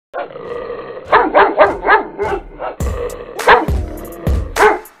Yeah.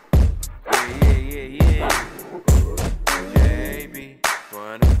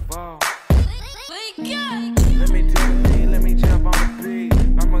 JB24. Let me jump on the beat.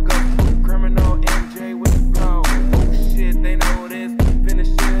 I'ma go full criminal MJ with the flow. Oh shit, they know this. Finish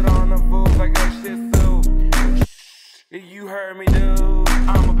shit on the fools like that shit so. You heard me, dude.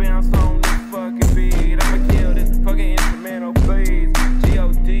 I'ma bounce on this fucking beat. I'ma kill this fucking instrumental, please.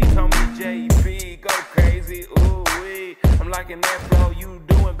 G.O.D. told me JB, go crazy, ooh wee. I'm liking that flow you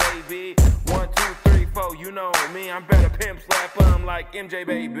doing, baby. 1, 2, 3, 4, you know me. I'm better pimp slap 'em like MJ,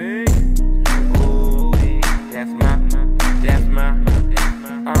 baby. Ooh wee, that's my,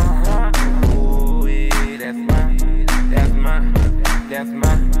 ooh wee, that's my,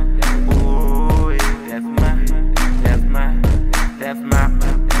 ooh wee, that's my,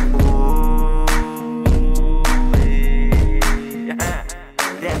 ooh wee.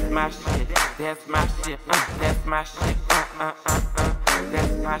 That's my shit, that's my shit, that's my shit,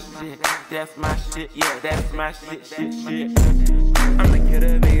 that's my shit, that's my shit, yeah, that's my shit. I'm the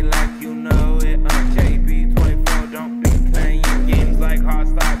killer, be like you know it, JB24, don't be playing games like Hard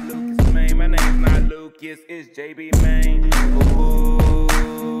Stop Lucas, man. My name's not Lucas, it's JB man. Ooh,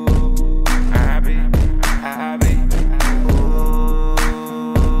 I be,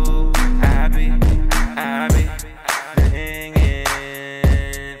 ooh, I be singing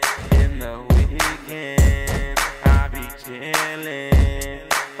in the weekend. I be chilling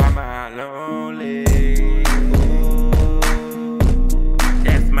by my lonely.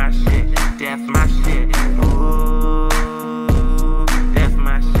 That's my shit. Ooh, that's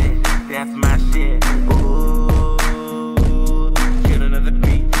my shit. Ooh, get another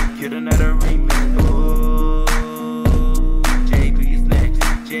beat, get another remix. Ooh, JB's next,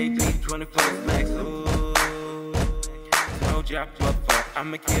 JB24's next. Ooh, told y'all before,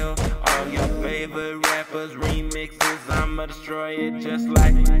 I'ma kill all your favorite rappers' remixes. I'ma destroy it just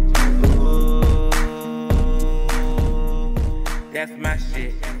like. Ooh, that's my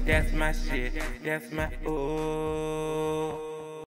shit, that's my ooh.